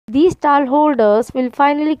These towel holders will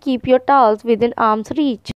finally keep your towels within arm's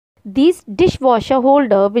reach. This dishwasher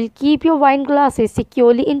holder will keep your wine glasses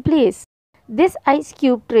securely in place. This ice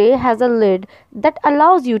cube tray has a lid that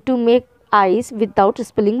allows you to make ice without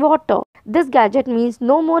spilling water. This gadget means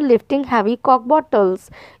no more lifting heavy cork bottles.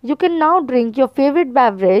 You can now drink your favorite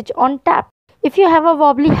beverage on tap. If you have a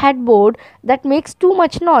wobbly headboard that makes too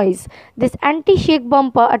much noise, this anti-shake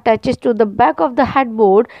bumper attaches to the back of the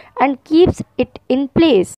headboard and keeps it in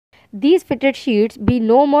place. These fitted sheets be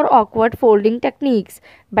no more awkward folding techniques,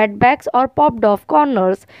 bed bags or popped off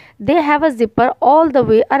corners. They have a zipper all the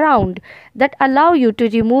way around that allow you to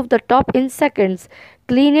remove the top in seconds,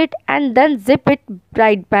 clean it and then zip it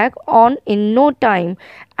right back on in no time,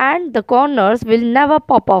 and the corners will never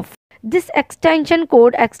pop off. This extension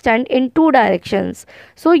cord extends in two directions,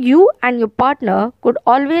 so you and your partner could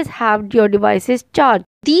always have your devices charged.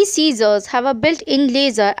 These scissors have a built-in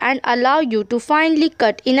laser and allow you to finely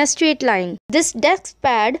cut in a straight line. This desk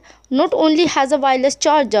pad not only has a wireless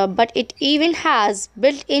charger, but it even has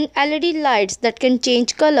built-in LED lights that can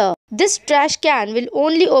change color. This trash can will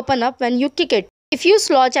only open up when you kick it. If you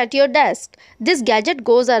slouch at your desk, this gadget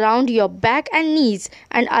goes around your back and knees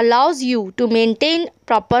and allows you to maintain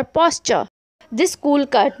proper posture. This cool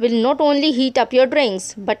cut will not only heat up your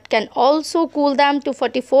drinks but can also cool them to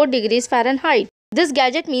 44 degrees Fahrenheit. This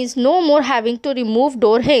gadget means no more having to remove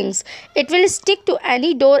door hinges. It will stick to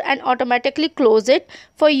any door and automatically close it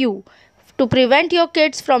for you to prevent your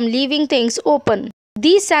kids from leaving things open.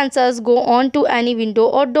 These sensors go on to any window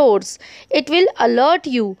or doors. It will alert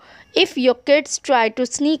you if your kids try to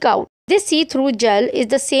sneak out. This see-through gel is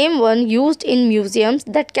the same one used in museums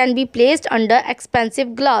that can be placed under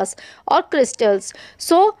expensive glass or crystals,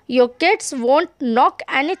 so your kids won't knock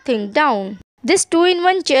anything down. This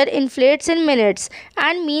 2-in-1 chair inflates in minutes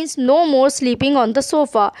and means no more sleeping on the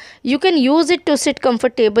sofa. You can use it to sit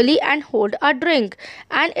comfortably and hold a drink,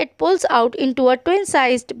 and it pulls out into a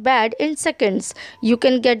twin-sized bed in seconds. You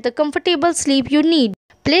can get the comfortable sleep you need.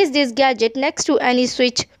 Place this gadget next to any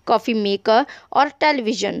switch, coffee maker or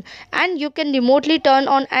television, and you can remotely turn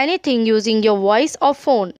on anything using your voice or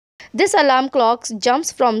phone. This alarm clock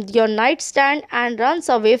jumps from your nightstand and runs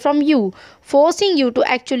away from you, forcing you to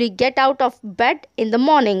actually get out of bed in the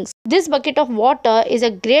mornings. This bucket of water is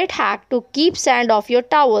a great hack to keep sand off your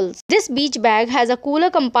towels. This beach bag has a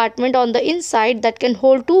cooler compartment on the inside that can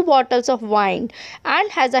hold 2 bottles of wine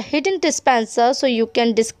and has a hidden dispenser so you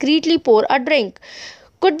can discreetly pour a drink.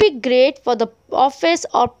 Could be great for the office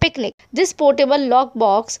or picnic. This portable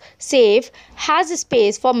lockbox safe has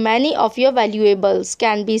space for many of your valuables,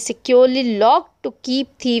 can be securely locked to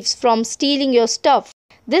keep thieves from stealing your stuff.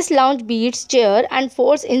 This lounge beats chair and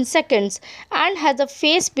folds in seconds and has a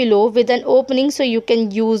face pillow with an opening so you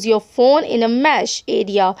can use your phone in a mesh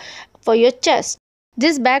area for your chest.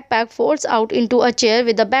 This backpack folds out into a chair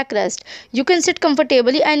with a backrest. You can sit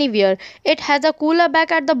comfortably anywhere. It has a cooler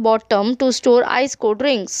back at the bottom to store ice cold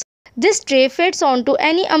drinks. This tray fits onto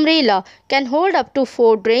any umbrella, can hold up to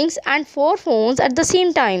 4 drinks and 4 phones at the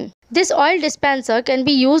same time. This oil dispenser can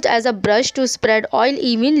be used as a brush to spread oil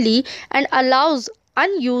evenly and allows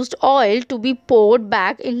unused oil to be poured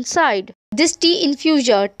back inside. This tea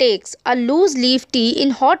infuser takes a loose leaf tea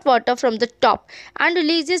in hot water from the top and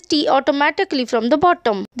releases tea automatically from the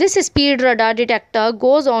bottom. This speed radar detector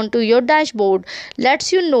goes onto your dashboard,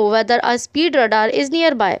 lets you know whether a speed radar is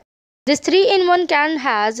nearby. This 3-in-1 can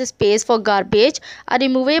has space for garbage, a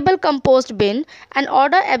removable compost bin, an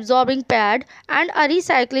odor absorbing pad and a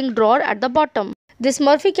recycling drawer at the bottom. This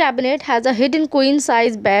Murphy cabinet has a hidden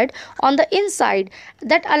queen-size bed on the inside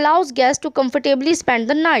that allows guests to comfortably spend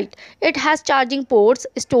the night. It has charging ports,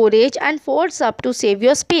 storage and folds up to save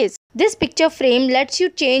your space. This picture frame lets you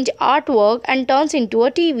change artwork and turns into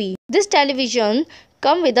a TV. This television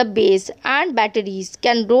comes with a base and batteries,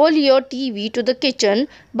 can roll your TV to the kitchen,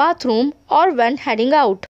 bathroom or when heading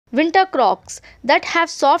out. Winter Crocs that have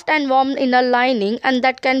soft and warm inner lining and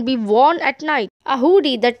that can be worn at night. A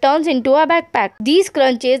hoodie that turns into a backpack. These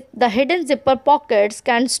crunches, the hidden zipper pockets,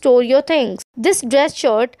 can store your things. This dress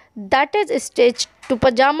shirt that is stitched to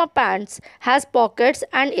pajama pants has pockets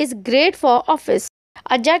and is great for office.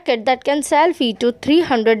 A jacket that can selfie to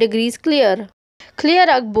 300 degrees clear. Clear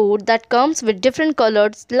Ugg boot that comes with different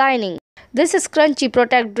colored lining. This scrunchie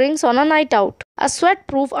protects drinks on a night out. A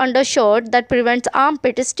sweat-proof undershirt that prevents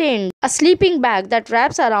armpit stains. A sleeping bag that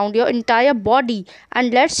wraps around your entire body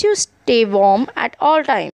and lets you stay warm at all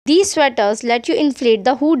times. These sweaters let you inflate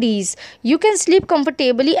the hoodies. You can sleep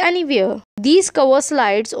comfortably anywhere. These cover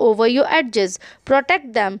slides over your edges,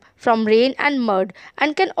 protect them from rain and mud,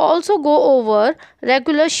 and can also go over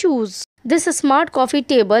regular shoes. This smart coffee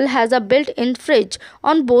table has a built-in fridge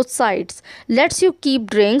on both sides. Lets you keep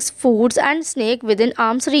drinks, foods and snacks within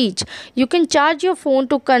arm's reach. You can charge your phone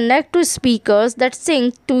to connect to speakers that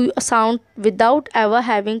sync to sound without ever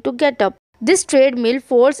having to get up. This treadmill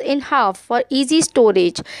folds in half for easy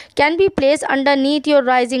storage. Can be placed underneath your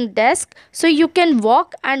rising desk so you can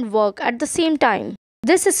walk and work at the same time.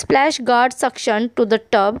 This splash guard suction to the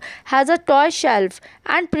tub has a toy shelf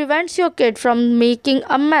and prevents your kid from making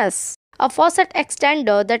a mess. A faucet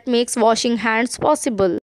extender that makes washing hands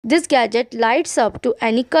possible. This gadget lights up to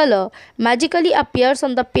any color, magically appears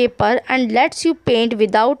on the paper and lets you paint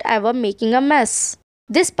without ever making a mess.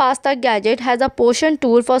 This pasta gadget has a portion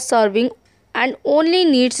tool for serving and only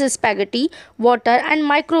needs spaghetti, water and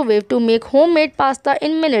microwave to make homemade pasta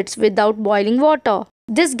in minutes without boiling water.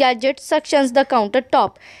 This gadget suctions the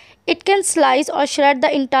countertop. It can slice or shred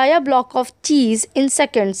the entire block of cheese in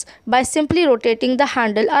seconds by simply rotating the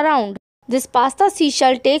handle around. This pasta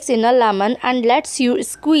seashell takes in a lemon and lets you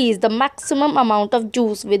squeeze the maximum amount of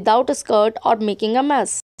juice without a skirt or making a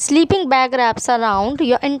mess. Sleeping bag wraps around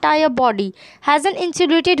your entire body. Has an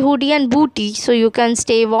insulated hoodie and booty so you can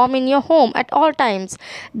stay warm in your home at all times.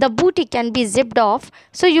 The booty can be zipped off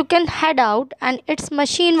so you can head out and it's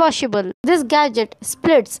machine washable. This gadget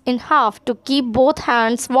splits in half to keep both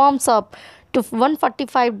hands warms up to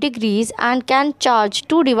 145 degrees and can charge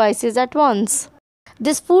two devices at once.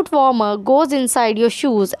 This foot warmer goes inside your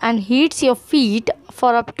shoes and heats your feet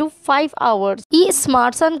for up to 5 hours.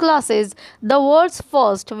 E-Smart sunglasses, the world's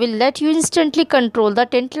first, will let you instantly control the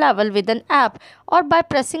tint level with an app or by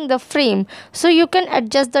pressing the frame so you can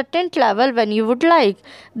adjust the tint level when you would like.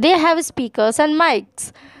 They have speakers and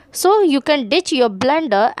mics so you can ditch your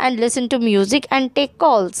blender and listen to music and take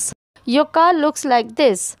calls. Your car looks like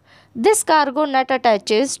this. This cargo net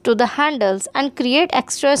attaches to the handles and create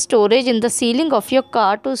extra storage in the ceiling of your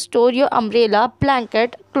car to store your umbrella,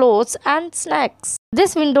 blanket, clothes and snacks.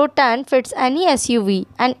 This window tent fits any SUV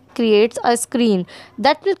and creates a screen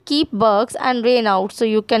that will keep bugs and rain out so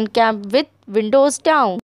you can camp with windows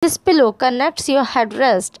down. This pillow connects your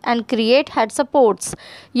headrest and create head supports.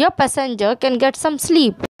 Your passenger can get some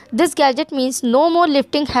sleep. This gadget means no more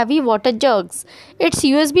lifting heavy water jugs. It's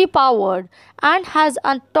USB powered and has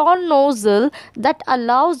a tall nozzle that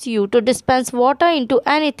allows you to dispense water into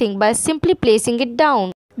anything by simply placing it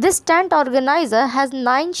down. This tent organizer has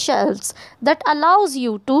 9 shelves that allows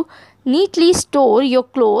you to neatly store your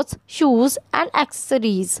clothes, shoes and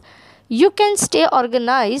accessories. You can stay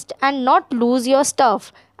organized and not lose your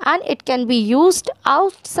stuff, and it can be used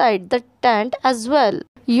outside the tent as well.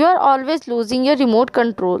 You are always losing your remote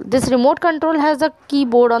control. This remote control has a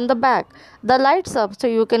keyboard on the back that lights up so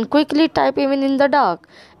you can quickly type even in the dark.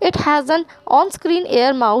 It has an on-screen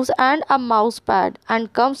air mouse and a mouse pad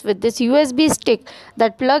and comes with this USB stick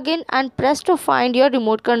that plug in and press to find your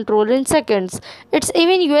remote control in seconds. It's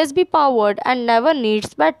even USB powered and never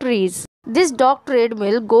needs batteries. This dog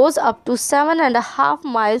treadmill goes up to 7.5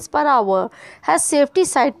 miles per hour, has safety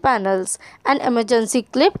side panels, an emergency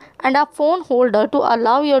clip and a phone holder to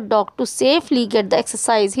allow your dog to safely get the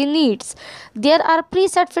exercise he needs. There are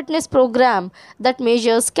preset fitness program that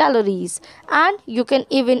measures calories and you can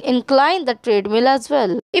even incline the treadmill as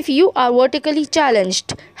well. If you are vertically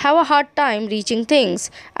challenged, have a hard time reaching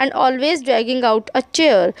things and always dragging out a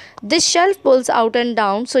chair, this shelf pulls out and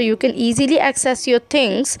down so you can easily access your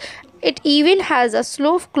things. It even has a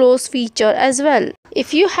slow close feature as well.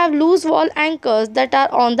 If you have loose wall anchors that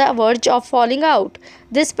are on the verge of falling out,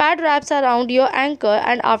 this pad wraps around your anchor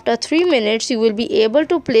and after 3 minutes you will be able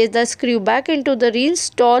to place the screw back into the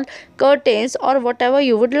reinstall curtains or whatever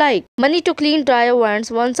you would like. Money to clean dryer vents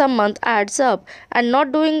once a month adds up, and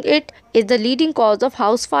not doing it is the leading cause of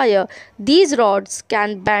house fire. These rods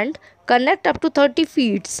can bend, connect up to 30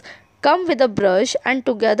 feet, come with a brush and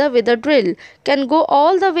together with a drill can go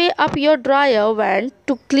all the way up your dryer vent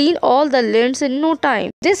to clean all the lint in no time.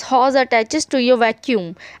 This hose attaches to your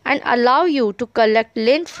vacuum and allow you to collect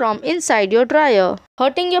lint from inside your dryer,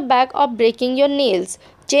 hurting your back or breaking your nails.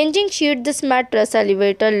 Changing sheet, this mattress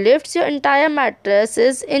elevator lifts your entire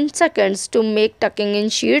mattresses in seconds to make tucking in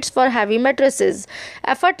sheets for heavy mattresses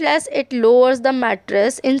effortless. It lowers the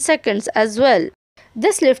mattress in seconds as well.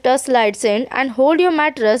 This lifter slides in and holds your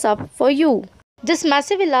mattress up for you. This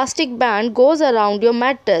massive elastic band goes around your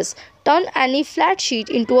mattress, turn any flat sheet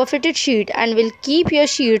into a fitted sheet and will keep your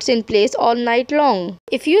sheets in place all night long.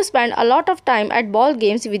 If you spend a lot of time at ball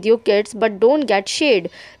games with your kids but don't get shade,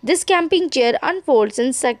 this camping chair unfolds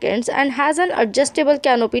in seconds and has an adjustable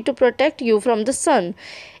canopy to protect you from the sun.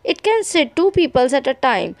 It can sit two people at a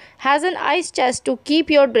time, has an ice chest to keep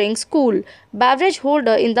your drinks cool, beverage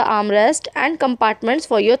holder in the armrest, and compartments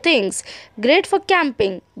for your things. Great for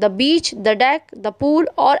camping, the beach, the deck, the pool,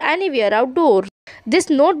 or anywhere outdoors. This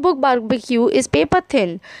notebook barbecue is paper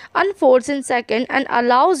thin, unfolds in seconds, and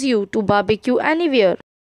allows you to barbecue anywhere.